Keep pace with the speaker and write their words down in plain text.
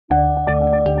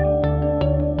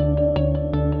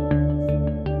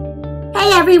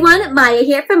everyone, Maya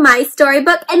here from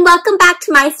MaiStoryBook, and welcome back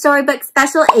to MaiStoryBook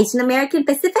special Asian American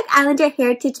Pacific Islander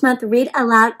Heritage Month Read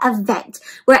Aloud event,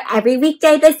 where every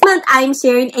weekday this month I am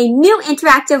sharing a new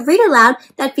interactive read aloud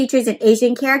that features an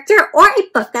Asian character or a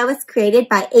book that was created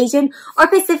by Asian or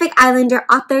Pacific Islander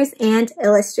authors and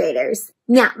illustrators.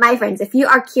 Now, my friends, if you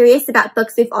are curious about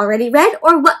books we've already read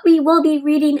or what we will be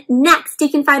reading next, you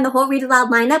can find the whole read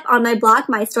aloud lineup on my blog,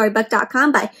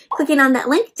 MaiStoryBook.com, by clicking on that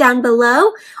link down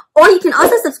below. Or you can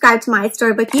also subscribe to my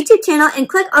MaiStoryBook YouTube channel and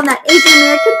click on that Asian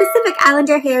American Pacific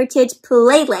Islander Heritage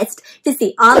playlist to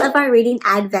see all of our reading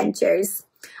adventures.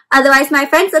 Otherwise, my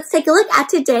friends, let's take a look at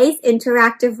today's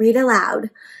interactive read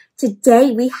aloud. Today,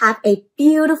 we have a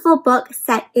beautiful book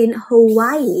set in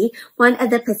Hawaii, one of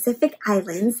the Pacific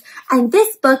Islands, and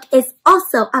this book is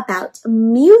also about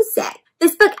music.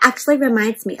 This book actually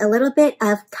reminds me a little bit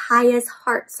of Kaya's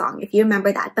Heart Song, if you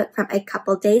remember that book from a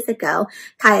couple days ago.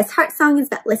 Kaya's Heart Song is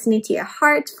about listening to your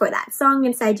heart for that song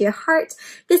inside your heart.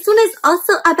 This one is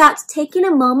also about taking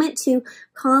a moment to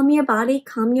calm your body,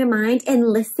 calm your mind, and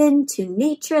listen to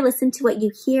nature, listen to what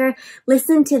you hear,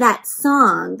 listen to that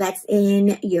song that's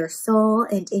in your soul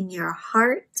and in your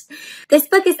heart. This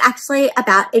book is actually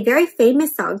about a very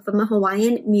famous song from a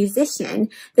Hawaiian musician.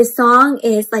 The song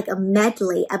is like a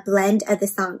medley, a blend of the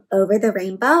song Over the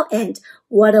Rainbow and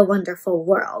What a Wonderful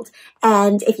World.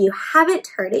 And if you haven't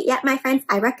heard it yet, my friends,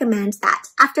 I recommend that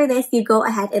after this, you go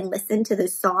ahead and listen to the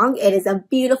song. It is a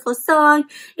beautiful song.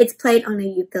 It's played on a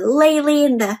ukulele,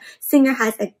 and the singer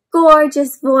has a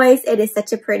gorgeous voice. It is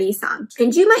such a pretty song.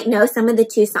 And you might know some of the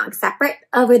two songs separate.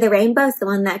 Over the Rainbow is the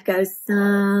one that goes,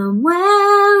 somewhere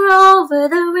over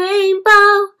the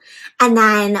rainbow. And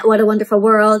then What a Wonderful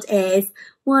World is,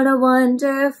 what a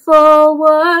wonderful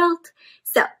world.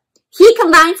 So he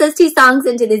combines those two songs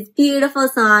into this beautiful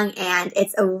song, and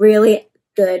it's a really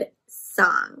good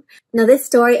song. Now, this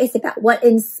story is about what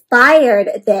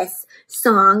inspired this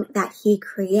song that he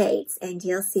creates, and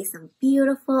you'll see some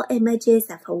beautiful images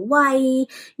of Hawaii,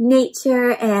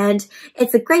 nature, and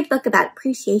it's a great book about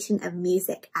appreciation of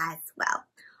music as well.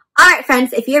 All right,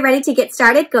 friends, if you're ready to get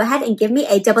started, go ahead and give me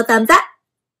a double thumbs up.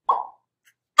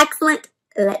 Excellent.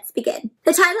 Let's begin.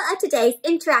 The title of today's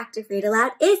interactive read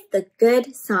aloud is The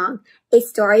Good Song, a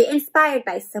story inspired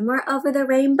by Somewhere Over the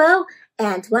Rainbow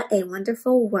and What a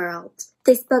Wonderful World.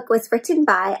 This book was written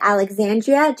by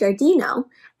Alexandria Giardino,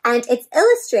 and it's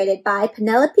illustrated by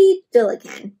Penelope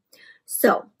Dullaghan.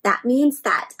 So that means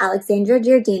that Alexandria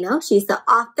Giardino, she's the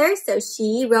author, so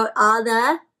she wrote all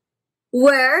the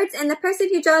words, and the person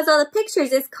who draws all the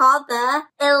pictures is called the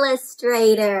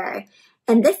illustrator.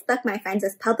 And this book, my friends,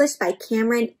 was published by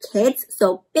Cameron Kids,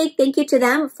 so big thank you to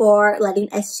them for letting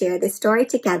us share this story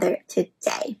together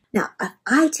today. Now, if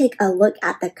I take a look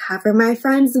at the cover, my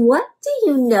friends, what do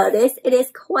you notice? It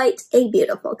is quite a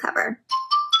beautiful cover.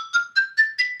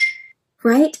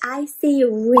 Right? I see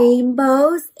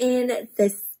rainbows in the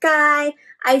sky.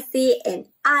 I see an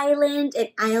island. An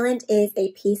island is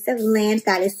a piece of land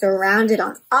that is surrounded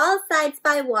on all sides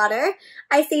by water.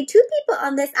 I see two people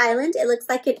on this island. It looks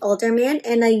like an older man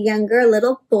and a younger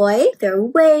little boy. They're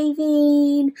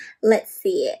waving. Let's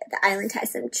see. The island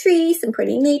has some trees, some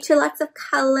pretty nature, lots of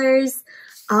colors.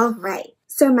 All right.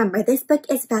 So remember, this book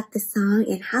is about the song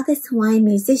and how this Hawaiian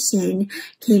musician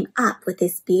came up with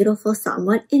this beautiful song.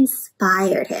 What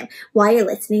inspired him? While you're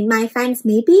listening, my friends,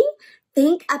 maybe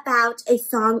think about a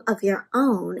song of your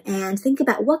own and think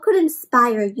about what could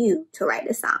inspire you to write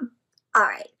a song. All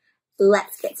right,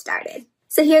 let's get started.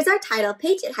 So here's our title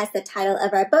page. It has the title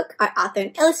of our book, our author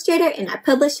and illustrator, and our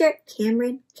publisher,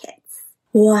 Cameron Kids.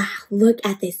 Wow, look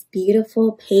at this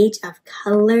beautiful page of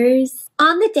colors.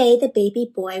 On the day the baby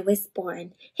boy was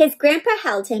born, his grandpa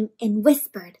held him and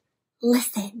whispered,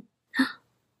 listen.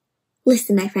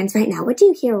 Listen, my friends, right now. What do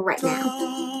you hear right now?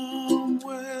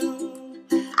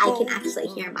 I can actually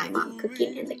hear my mom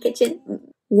cooking in the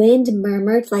kitchen. Wind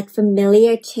murmured like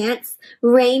familiar chants,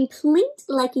 rain plinked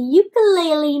like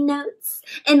ukulele notes,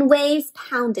 and waves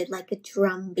pounded like a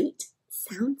drum beat.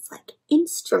 Sounds like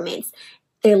instruments.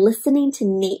 They're listening to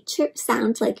nature.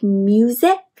 Sounds like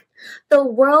music. The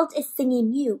world is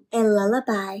singing you a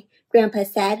lullaby, Grandpa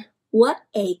said. What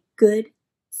a good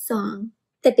song.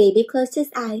 The baby closed his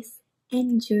eyes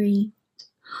and dreamed.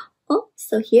 Oh,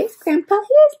 so here's Grandpa,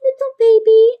 here's little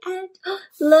baby, and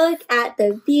look at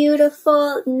the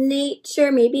beautiful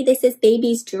nature. Maybe this is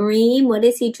baby's dream. What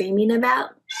is he dreaming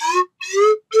about?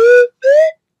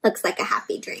 Looks like a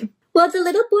happy dream. Well, the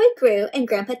little boy grew, and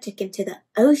Grandpa took him to the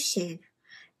ocean.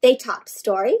 They talked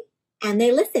story, and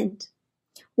they listened.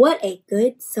 What a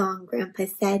good song, Grandpa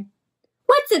said.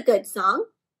 What's a good song?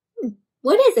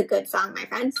 What is a good song, my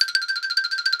friends?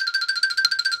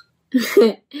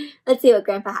 Let's see what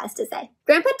Grandpa has to say.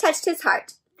 Grandpa touched his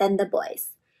heart, then the boys.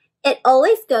 It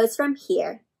always goes from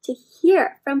here to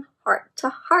here, from heart to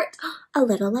heart, a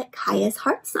little like Kaya's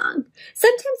heart song.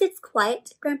 Sometimes it's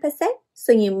quiet, Grandpa said,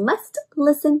 so you must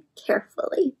listen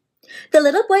carefully. The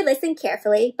little boy listened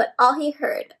carefully, but all he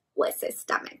heard was his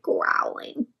stomach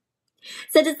growling.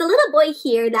 So does the little boy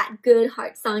hear that good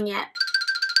heart song yet?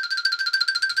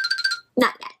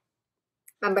 Not yet.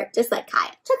 Remember, just like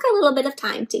Kaya, took her a little bit of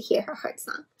time to hear her heart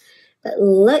song. But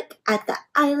look at the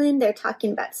island. They're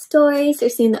talking about stories. They're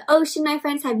seeing the ocean, my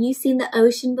friends. Have you seen the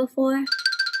ocean before?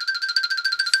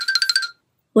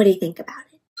 What do you think about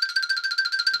it?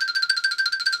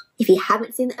 If you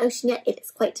haven't seen the ocean yet, it is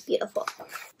quite beautiful.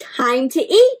 Time to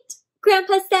eat,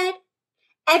 Grandpa said.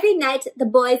 Every night, the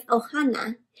boys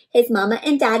ohana, his mama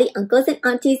and daddy, uncles and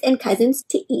aunties and cousins,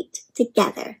 to eat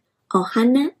together.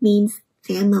 Ohana means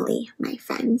family, my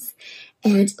friends.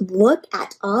 And look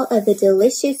at all of the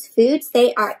delicious foods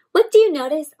they are. What do you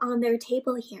notice on their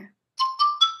table here?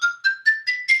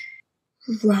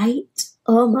 Right?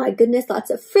 Oh my goodness, lots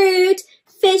of fruit,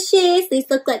 fishes. These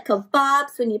look like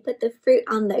kebabs when you put the fruit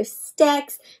on those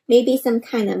sticks. Maybe some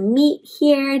kind of meat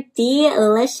here.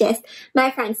 Delicious.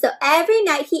 My friends, so every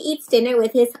night he eats dinner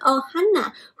with his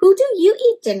ohana. Who do you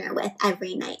eat dinner with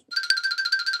every night?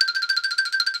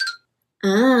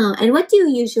 Oh, and what do you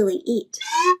usually eat?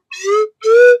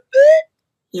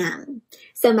 Yum.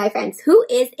 So my friends, who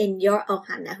is in your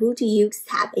ohana? Who do you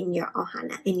have in your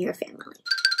ohana, in your family?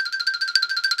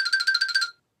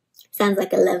 Sounds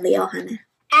like a lovely ohana.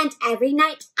 And every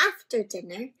night after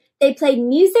dinner, they played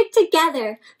music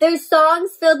together. Their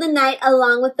songs filled the night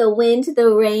along with the wind,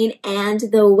 the rain, and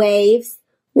the waves.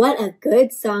 What a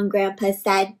good song, Grandpa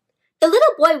said. The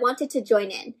little boy wanted to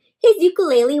join in. His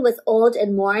ukulele was old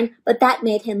and worn, but that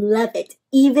made him love it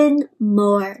even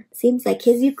more. Seems like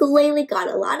his ukulele got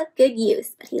a lot of good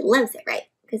use, but he loves it, right?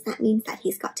 Because that means that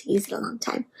he's got to use it a long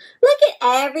time. Look at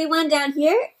everyone down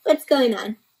here. What's going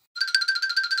on?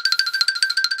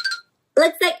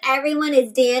 Looks like everyone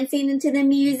is dancing into the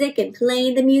music and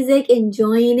playing the music,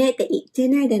 enjoying it. They eat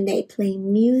dinner, then they play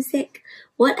music.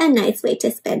 What a nice way to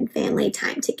spend family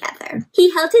time together.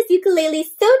 He held his ukulele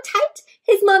so tight,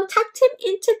 his mom tucked him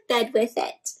into bed with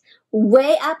it.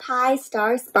 Way up high,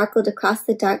 stars sparkled across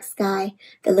the dark sky.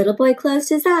 The little boy closed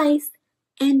his eyes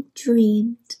and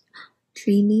dreamed.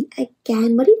 Dreaming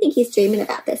again. What do you think he's dreaming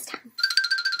about this time?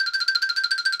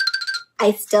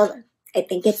 I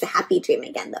think it's a happy dream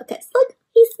again, though, because look,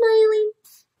 he's smiling.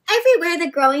 Everywhere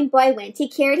the growing boy went, he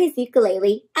carried his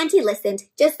ukulele, and he listened,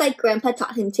 just like Grandpa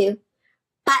taught him to.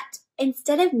 But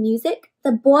instead of music,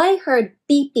 the boy heard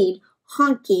beeping,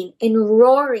 honking, and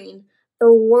roaring.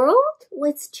 The world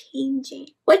was changing.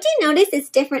 What do you notice is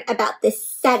different about this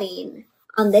setting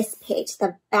on this page,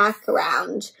 the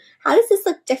background? How does this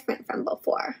look different from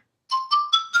before?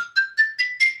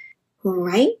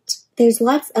 Right? There's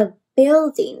lots of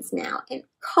buildings now and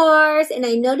cars, and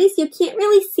I notice you can't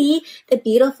really see the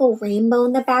beautiful rainbow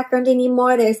in the background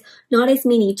anymore. There's not as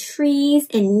many trees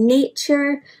and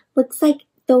nature. Looks like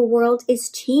the world is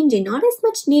changing. Not as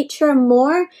much nature,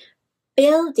 more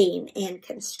building and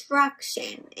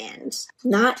construction, and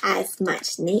not as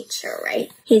much nature,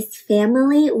 right? His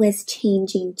family was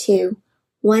changing too.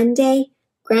 One day,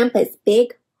 Grandpa's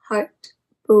big heart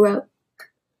broke,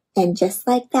 and just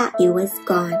like that, he was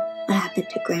gone. What happened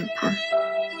to Grandpa?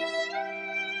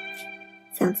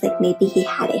 Sounds like maybe he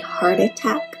had a heart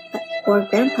attack, but poor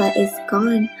Grandpa is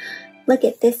gone. Look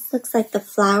at this. Looks like the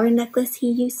flower necklace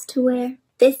he used to wear.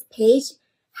 This page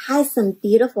has some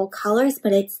beautiful colors,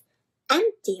 but it's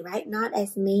empty, right? Not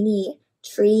as many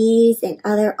trees and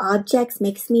other objects.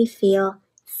 Makes me feel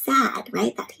sad,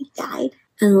 right? That he died.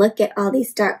 And look at all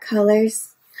these dark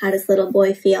colors. How does little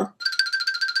boy feel?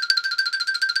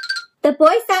 The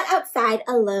boy sat outside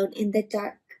alone in the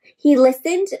dark. He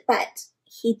listened, but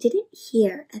he didn't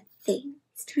hear a thing.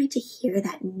 He's trying to hear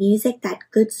that music, that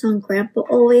good song Grandpa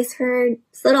always heard.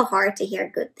 It's a little hard to hear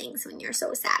good things when you're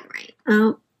so sad, right?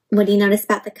 Oh, what do you notice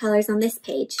about the colors on this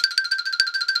page?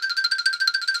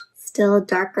 Still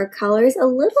darker colors, a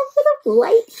little bit of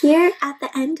light here at the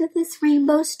end of this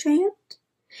rainbow strand.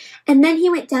 And then he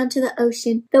went down to the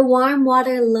ocean. The warm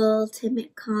water lulled him,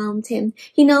 it calmed him.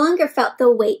 He no longer felt the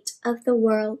weight of the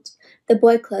world. The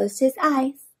boy closed his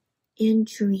eyes and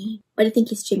dreamed. What do you think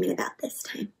he's dreaming about this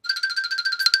time?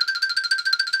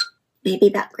 Maybe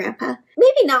about Grandpa.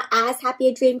 Maybe not as happy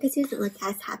a dream because he doesn't look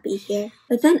as happy here.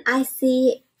 But then I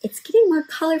see it's getting more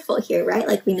colorful here, right?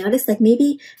 Like we noticed, like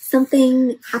maybe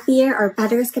something happier or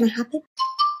better is going to happen.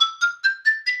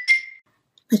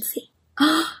 Let's see.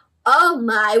 Oh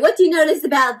my, what do you notice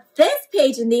about this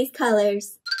page and these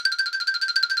colors?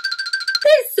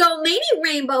 see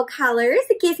rainbow colors.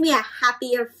 It gives me a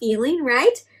happier feeling,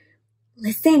 right?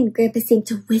 Listen, Grandpa seemed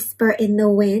to whisper in the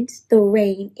wind, the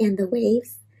rain, and the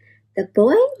waves. The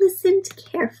boy listened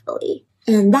carefully,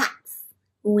 and that's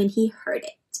when he heard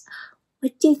it.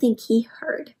 What do you think he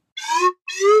heard?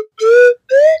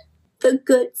 The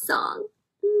good song.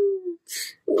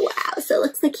 Wow, so it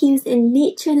looks like he was in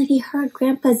nature and that he heard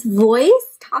Grandpa's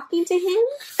voice talking to him.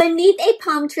 Beneath a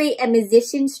palm tree, a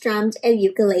musician strummed a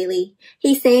ukulele.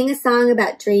 He sang a song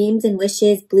about dreams and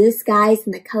wishes, blue skies,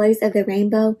 and the colors of the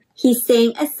rainbow. He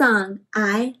sang a song,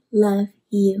 I Love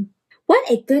You.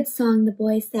 What a good song, the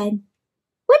boy said.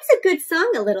 What's a good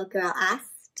song? A little girl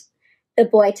asked. The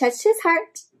boy touched his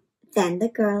heart, then the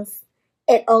girl's.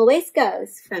 It always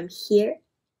goes from here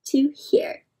to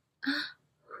here.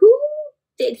 Who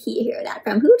did he hear that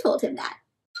from? Who told him that?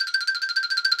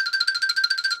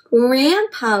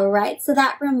 Grandpa, right? So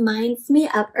that reminds me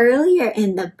of earlier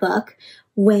in the book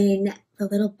when the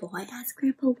little boy asked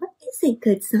Grandpa, what is a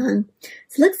good song?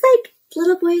 So it looks like the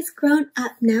little boy is grown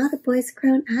up now. The boy's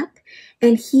grown up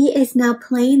and he is now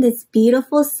playing this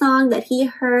beautiful song that he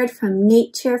heard from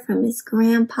nature, from his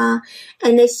grandpa,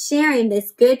 and is sharing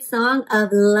this good song of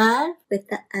love with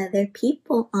the other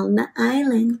people on the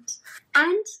island.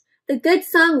 And the good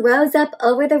song rose up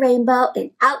over the rainbow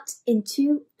and out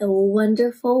into the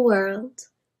wonderful world.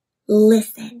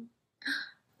 Listen.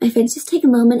 My friends, just take a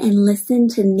moment and listen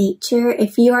to nature.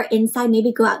 If you are inside,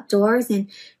 maybe go outdoors and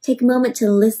take a moment to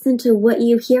listen to what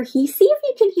you hear. See if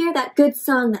you can hear that good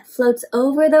song that floats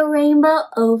over the rainbow,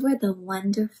 over the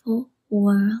wonderful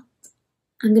world.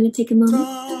 I'm going to take a moment.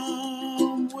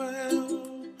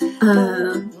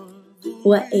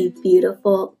 What a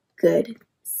beautiful, good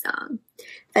song.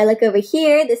 If I look over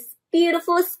here, this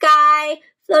beautiful sky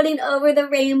floating over the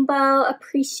rainbow,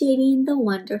 appreciating the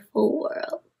wonderful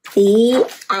world. The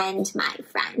end, my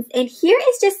friends. And here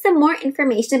is just some more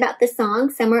information about the song,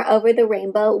 Somewhere Over the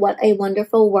Rainbow, What a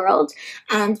Wonderful World,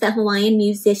 and the Hawaiian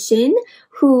musician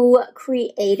who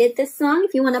created this song.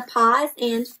 If you want to pause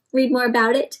and read more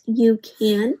about it, you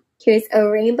can. Here's a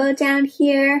rainbow down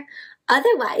here.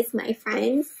 Otherwise, my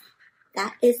friends,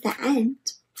 that is the end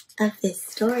of this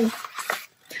story.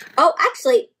 Oh,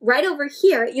 actually, right over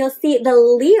here, you'll see the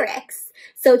lyrics.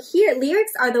 So here,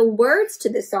 lyrics are the words to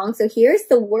the song. So here's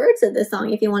the words of the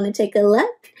song if you want to take a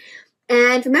look.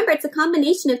 And remember, it's a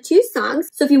combination of two songs.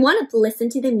 So if you want to listen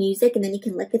to the music and then you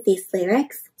can look at these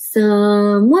lyrics.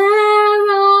 Somewhere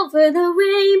over the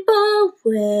rainbow,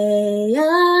 way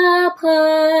up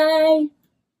high.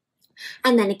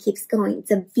 And then it keeps going.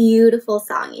 It's a beautiful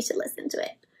song. You should listen to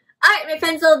it. All right, my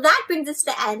friends, well, that brings us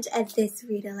to the end of this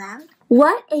Read Aloud.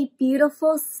 What a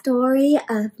beautiful story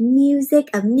of music,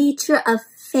 of nature, of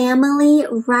family,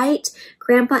 right?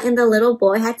 Grandpa and the little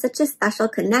boy had such a special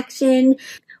connection.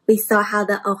 We saw how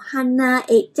the ohana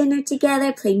ate dinner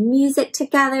together, played music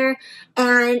together,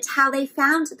 and how they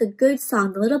found the good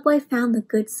song. The little boy found the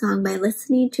good song by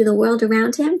listening to the world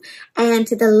around him and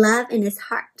to the love in his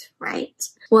heart, right?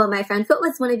 Well, my friends, what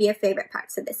was one of your favorite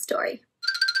parts of this story?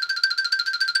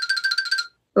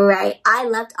 Right, I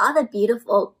loved all the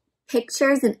beautiful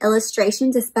pictures and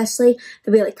illustrations, especially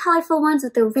the really colorful ones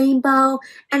with the rainbow.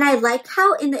 And I like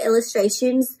how in the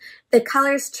illustrations, the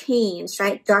colors changed,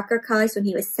 right? Darker colors when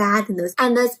he was sad and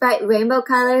those bright rainbow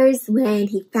colors when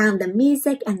he found the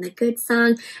music and the good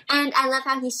song. And I love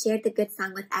how he shared the good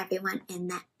song with everyone in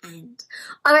the end.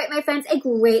 All right, my friends, a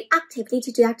great activity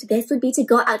to do after this would be to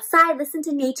go outside, listen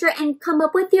to nature, and come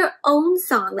up with your own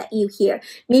song that you hear.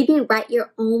 Maybe write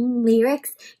your own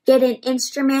lyrics, get an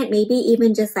instrument, maybe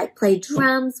even just like play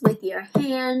drums with your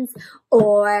hands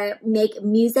or make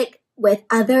music with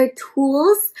other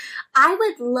tools. I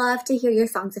would love to hear your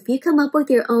songs. If you come up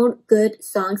with your own good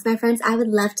songs, my friends, I would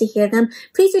love to hear them.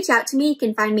 Please reach out to me. You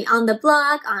can find me on the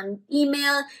blog, on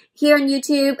email, here on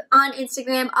YouTube, on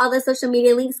Instagram. All the social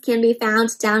media links can be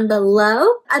found down below.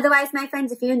 Otherwise, my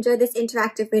friends, if you enjoyed this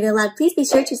interactive Read Aloud, please be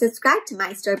sure to subscribe to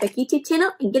my Storybook YouTube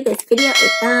channel and give this video a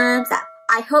thumbs up.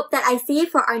 I hope that I see you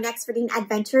for our next reading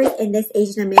adventures in this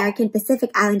Asian American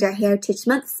Pacific Islander Heritage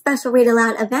Month special Read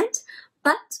Aloud event.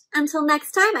 But until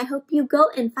next time, I hope you go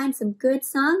and find some good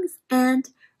songs and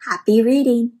happy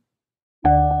reading.